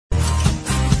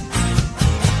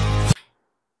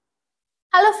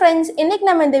Hello friends, இன்னைக்கு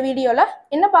நம்ம இந்த வீடியோல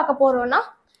என்ன பார்க்க போறோம்னா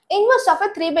inverse of a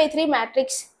 3/3 matrix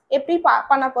எப்படி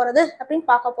பண்ண போறது அப்படினு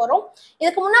பார்க்க போறோம்.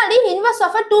 இதுக்கு முன்னாடி inverse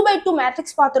of a 2/2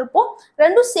 matrix பார்த்திருப்போம்.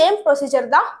 ரெண்டும் சேம் ப்ரொசீஜர்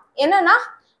தான். என்னன்னா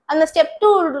அந்த ஸ்டெப்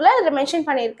 2ல இத மென்ஷன்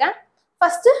பண்ணிருக்கேன்.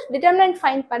 ஃபர்ஸ்ட் டிட்டர்மினன்ட்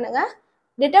ஃபைண்ட் பண்ணுங்க.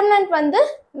 டிட்டர்மினன்ட் வந்து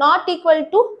not equal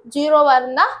to 0வா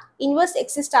இருந்தா inverse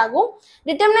exist ஆகும்.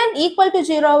 டிட்டர்மினன்ட் equal to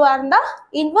 0வா இருந்தா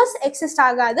inverse exist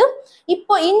ஆகாது.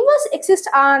 இப்போ inverse exist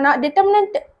ஆனா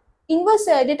டிட்டர்மினன்ட்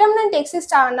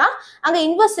exist ஆனா அங்க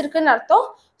inverse இருக்குன்னு அர்த்தம்.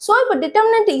 சோ இப்போ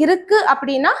டிட்டர்மினன்ட் இருக்கு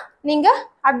அப்படினா நீங்க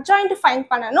adjoint ஃபைண்ட்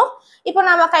பண்ணனும். இப்போ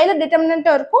நாம கையில டிட்டர்மினன்ட்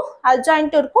இருக்கும்,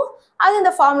 adjoint இருக்கும். அது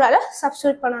இந்த ஃபார்முலால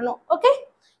சப்ஸ்டிட்யூட் பண்ணனும். Okay?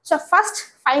 So first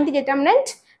find the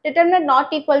determinant. Determinant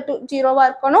not equal to 0வா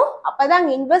இருக்கணும். அப்பதான்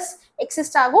அங்க inverse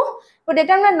exist ஆகும். இப்போ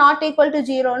determinant not equal to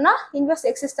 0னா inverse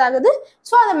exist ஆகுது.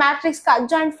 சோ அந்த மேட்ரிக்ஸ்க்கு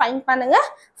adjoint ஃபைண்ட் பண்ணுங்க.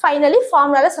 ஃபைனலி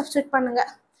ஃபார்முலால சப்ஸ்டிட்யூட் பண்ணுங்க.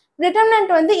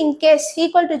 டிட்டர்மினன்ட் வந்து in case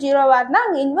equal to 0வா இருந்தா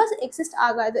அங்க inverse exist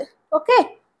ஆகாது. ஓகே?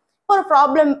 ஒரு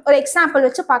ப்ராப்ளம் ஒரு எக்ஸாம்பிள்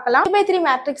வச்சு பார்க்கலாம். 3/3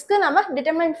 மேட்ரிக்ஸ்க்கு நம்ம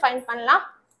டிட்டர்மினன்ட் ஃபைண்ட் பண்ணலாம்.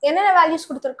 என்னென்ன வேல்யூஸ்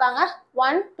கொடுத்திருக்காங்க?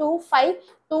 1 2 5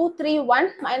 2 3 1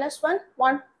 -1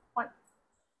 1 1.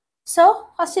 So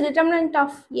first determinant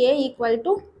of A equal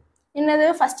to என்னது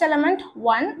first element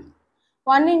 1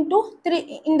 1 into 3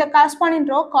 இந்த corresponding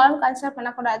row column consider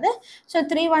பண்ணக்கூடாது. So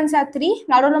 3 ones are 3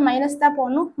 நடுவுல மைனஸ் தான்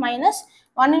போடணும். Minus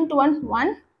 1 into 1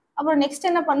 1. அப்புறம் நெக்ஸ்ட்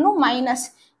என்ன பண்ணணும்? மைனஸ்.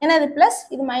 ஏன்னா இது பிளஸ்,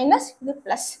 இது மைனஸ், இது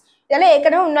பிளஸ். இதெல்லாம்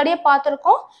ஏற்கனவே முன்னாடியே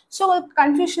பார்த்துருக்கோம். ஸோ உங்களுக்கு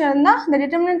கன்ஃபியூஷன் இருந்தால் இந்த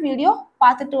டிட்டர்மினன்ட் வீடியோ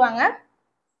பார்த்துட்டு வாங்க.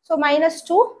 ஸோ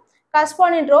 -2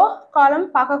 கரஸ்பாண்டிங் ரோ காலம்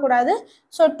பார்க்கக்கூடாது.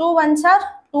 ஸோ 2 ones are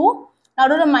 2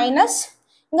 நடுவில் மைனஸ்,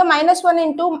 இங்கே -1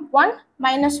 into 1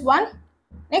 -1.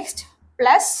 Next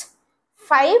plus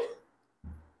 5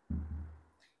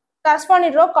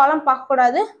 corresponding row காலம்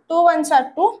பார்க்கக்கூடாது. 2 ones are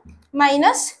 2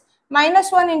 minus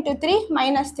 -1 into 3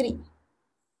 -3.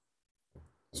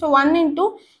 So 1 into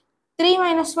 3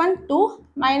 minus 1 2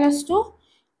 minus 2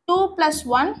 2 plus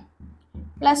 1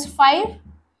 plus 5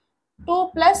 2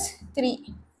 plus 3.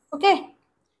 Okay,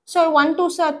 so 1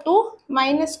 2s are 2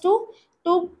 minus 2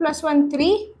 2 plus 1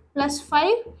 3 plus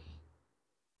 5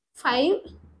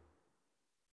 5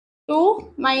 2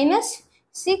 minus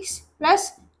 6 plus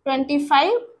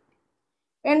 25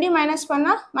 20 minus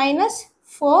 1 minus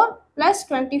 4 plus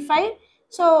 25,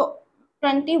 so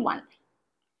 21.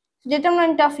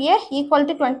 Determinant of A equal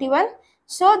to 21.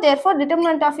 So therefore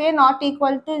determinant of A not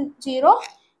equal to 0.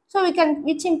 So we can,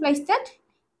 which implies that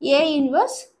A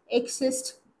inverse exists.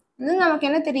 இது நமக்கு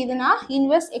என்ன தெரியுதுன்னா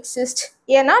inverse exists.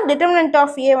 ஏன்னா determinant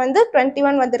of A வந்து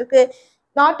 21 வந்திருக்கு,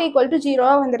 not equal to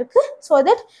 0 வந்திருக்கு. So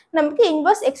that நமக்கு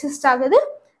inverse exist ஆகுது.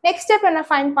 Next step என்ன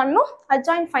ஃபைண்ட் பண்ணணும்?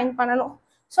 adjoint ஃபைண்ட் பண்ணணும்.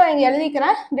 ஸோ இங்கே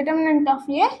எழுதிக்கிறேன் determinant of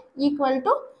A equal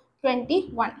to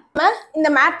 21. இந்த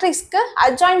மேட்ரிக்ஸ்க்கு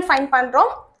adjoint ஃபைண்ட்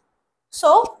பண்ணுறோம். ஸோ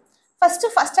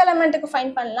ஃபர்ஸ்ட் எலமெண்ட்டுக்கு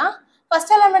ஃபைண்ட் பண்ணலாம்.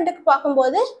 ஃபர்ஸ்ட் எலமெண்ட்டுக்கு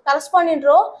பார்க்கும்போது கரஸ்பாண்டிங்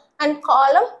ரோ அண்ட்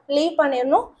காலம் லீவ்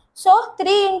பண்ணிடணும். So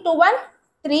 3 into 1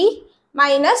 3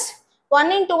 minus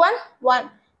 1 into 1 1.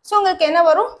 So உங்களுக்கு என்ன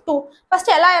வரும்? 2.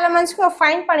 ஃபர்ஸ்ட் எல்லா எலமெண்ட்ஸுக்கும்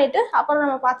ஃபைண்ட் பண்ணிவிட்டு அப்புறம்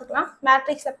நம்ம பார்த்துக்கலாம்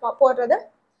மேட்ரிக்ஸை போடுறது.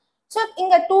 ஸோ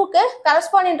இங்கே 2க்கு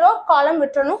கரஸ்பாண்டிங் ரோ காலம்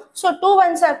விட்டுறணும். So 2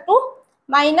 ones are 2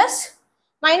 minus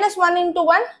 -1 into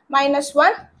 1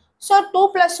 -1. So 2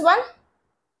 plus 1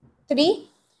 3.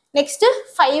 Next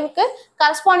 5க்கு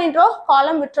corresponding row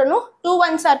காலம் விட்டுறணும். 2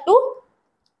 ones are 2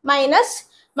 minus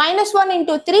 -1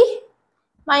 into 3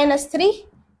 -3.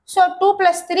 So 2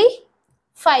 plus 3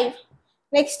 5.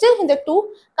 Next இந்த 2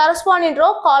 கரஸ்பாண்டிங் ரோ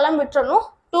காலம் விட்டுறணும்.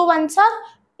 2 ones are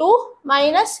 2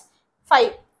 minus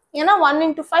 5. ஏன்னா 1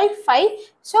 into 5 5.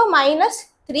 ஸோ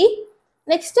 -3.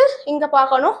 நெக்ஸ்ட் இங்கே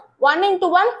பார்க்கணும் 1 into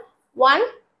 1 1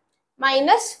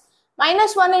 minus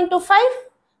 -1 into 5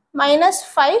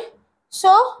 -5.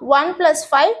 So 1 plus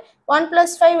 5 1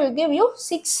 plus 5 will give you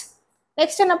 6.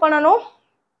 Next என்ன பண்ணணும்?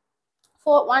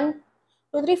 1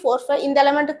 2 3 4 5 இந்த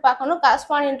எலிமெண்ட்டுக்கு பார்க்கணும்.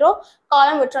 corresponding row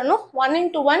column விட்டுறணும். 1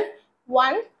 into 1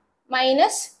 1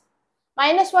 minus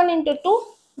 -1 into 2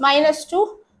 -2.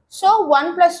 So 1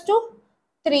 plus 2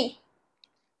 3.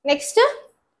 Next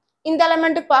இந்த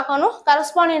எலிமெண்ட்டுக்கு பார்க்கணும்.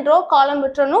 corresponding row column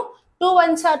விட்டுறணும். 2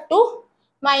 ones are 2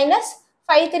 minus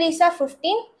 5 3s are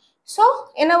 15. So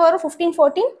என்ன வரும்? 15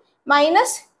 14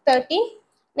 minus 13.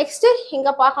 Next இங்க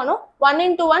பார்க்கணும் 1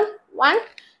 into 1 1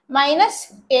 minus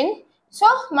 10. So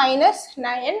minus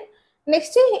 9.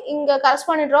 Next இங்க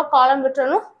corresponding row column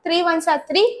விட்டுறணும். 3 ones are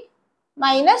 3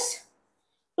 minus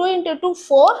 2 into 2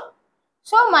 4.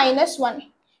 So minus 1.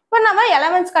 இப்போ நம்ம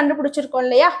எலிமெண்ட்ஸ் கண்டுபிடிச்சிருக்கோம்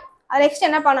இல்லையா? அது நெக்ஸ்ட்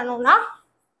என்ன பண்ணணும்னா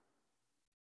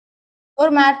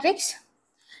ஒரு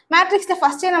மேட்ரிக்ஸில்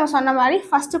ஃபஸ்ட்டே நம்ம சொன்ன மாதிரி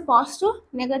first positive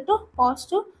negative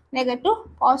positive negative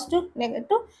positive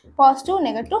negative positive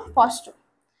negative positive.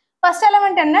 First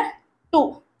element என்ன 2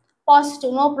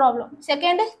 positive no problem.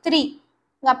 Second 3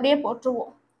 இங்க அப்படியே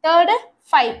போட்டுருவோம். Third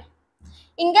 5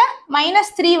 இங்க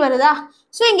 -3 வருதா?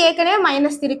 ஸோ இங்க ஏற்கனவே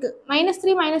 -3 இருக்கு.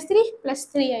 -3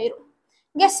 +3 ஆயிரும்.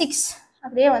 இங்க 6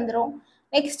 அப்படியே வந்துரும்.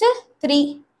 நெக்ஸ்ட் 3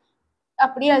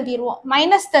 அப்படியே எழுதிடுவோம்.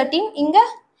 -13 இங்க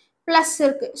பிளஸ்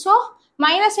இருக்கு. So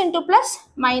minus into plus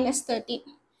 -13.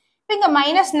 இப்போ இங்க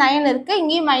 -9 இருக்கு,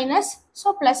 இங்கேயும் மைனஸ், ஸோ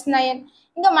 +9.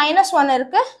 இங்க -1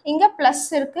 இருக்கு, இங்க பிளஸ்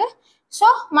இருக்கு. So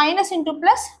minus into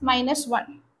plus -1.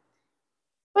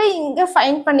 இப்போ இங்க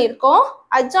ஃபைண்ட் பண்ணியிருக்கோம்.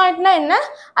 அட்ஜாயிண்ட்னா என்ன?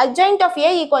 Adjoint of A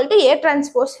equal to A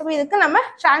transpose. இப்போ இதுக்கு நம்ம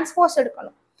டிரான்ஸ்போஸ்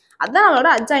எடுக்கணும். அதுதான் நம்மளோட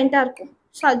அட்ஜாயிண்டா இருக்கும்.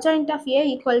 So adjoint of A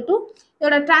equal to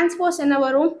இதோட டிரான்ஸ்போஸ் என்ன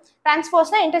வரும்?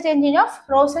 டிரான்ஸ்போஸ்னா interchanging of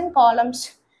rose and columns.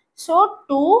 So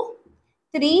 2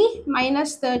 3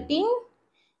 -13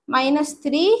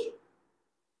 -3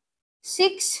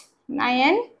 6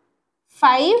 9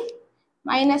 5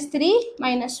 -3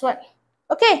 -1.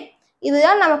 Okay,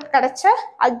 இதுதான் நமக்கு கிடைச்ச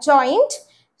அட்ஜாயிண்ட்.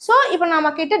 ஸோ இப்போ நம்ம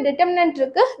கிட்ட டிட்டர்மினன்ட்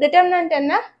இருக்கு. டிட்டர்மினன்ட்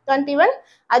என்ன? 21.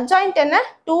 அட்ஜாயிண்ட் என்ன?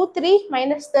 2 3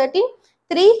 -13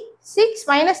 3 6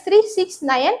 -3 6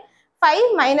 9 5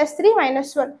 -3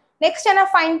 -1. நெக்ஸ்ட் என்ன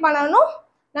ஃபைண்ட் பண்ணணும்?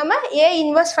 நம்ம A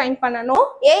இன்வர்ஸ் ஃபைண்ட் பண்ணணும்.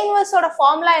 A இன்வர்ஸோட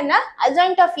ஃபார்முலா என்ன?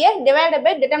 Adjoint of A divided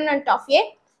by determinant of A.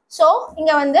 So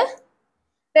இங்க வந்து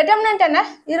டிட்டர்மினன்ட் என்ன?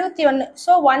 21.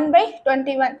 ஸோ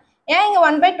 1/21. ஏன் இங்க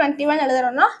 1/21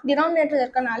 எழுதுறோம்னா டினாமினேட்டர்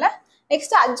இருக்கனால.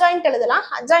 நெக்ஸ்ட் அட்ஜாயிண்ட் எழுதலாம்.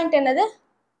 அட்ஜாயிண்ட் என்னது?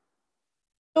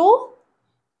 2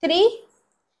 3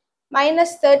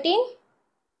 -13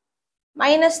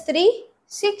 -3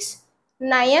 6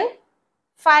 9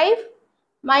 5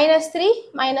 -3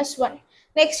 -1.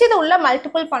 நெக்ஸ்ட் இது உள்ள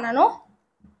மல்டிபிள் பண்ணணும்.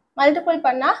 மல்டிபிள்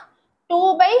பண்ணா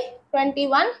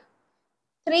 2/21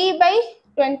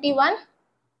 3/21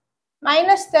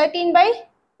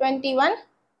 -13/21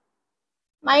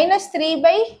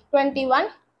 -3/21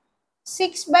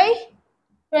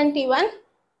 6/21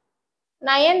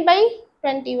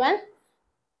 9/21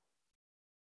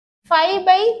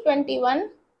 5/21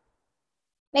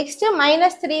 next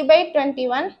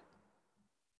 -3/21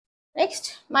 next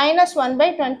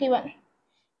 -1/21.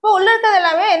 இப்போ உள்ள இருக்கிறது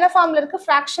எல்லாமே என்ன ஃபார்ம்ல இருக்கு?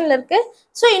 ஃபிராக்ஷன்ல இருக்கு.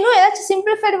 ஸோ இன்னும் ஏதாச்சும்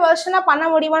சிம்பிளிஃபைடு வெர்ஷனா பண்ண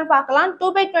முடியுமான்னு பார்க்கலாம்.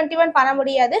 2/21 பண்ண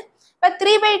முடியாது. இப்போ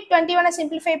 3/21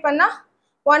 சிம்பிளிஃபை பண்ணா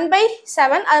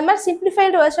 1/7. அது மாதிரி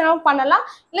சிம்பிளிஃபைடு வெர்ஷனாகவும் பண்ணலாம்,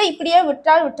 இல்லை இப்படியே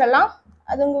விட்டுறலாம்.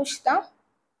 அது உங்க விஷயம் தான்.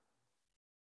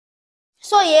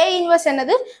 ஸோ A இன்வர்ஸ்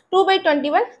என்னது?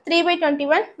 2/21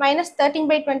 3/21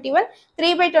 -13/21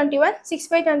 3/21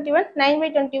 6/21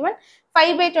 9/21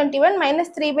 5/21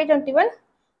 -3/21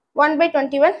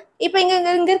 1/21. இப்போ இங்க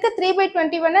இருக்க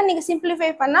 3/21 நீங்க சிம்பிளிஃபை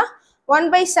பண்ணா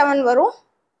 1/7 வரும்.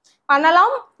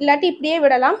 பண்ணலாம், இல்லாட்டி இப்படியே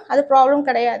விடலாம், அது ப்ராப்ளம்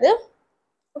கிடையாது.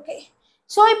 ஓகே,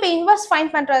 ஸோ இப்போ inverse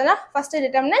find பண்றதுனா first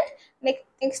determinant,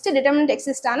 next determinant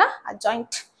exist ஆன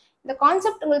அட்ஜாயிண்ட். இந்த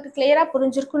கான்செப்ட் உங்களுக்கு கிளியரா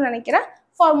புரிஞ்சிருக்கும்னு நினைக்கிறேன்.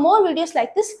 For more videos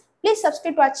like this, please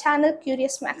subscribe to our channel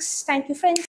Curious Maths. Thank you,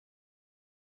 friends.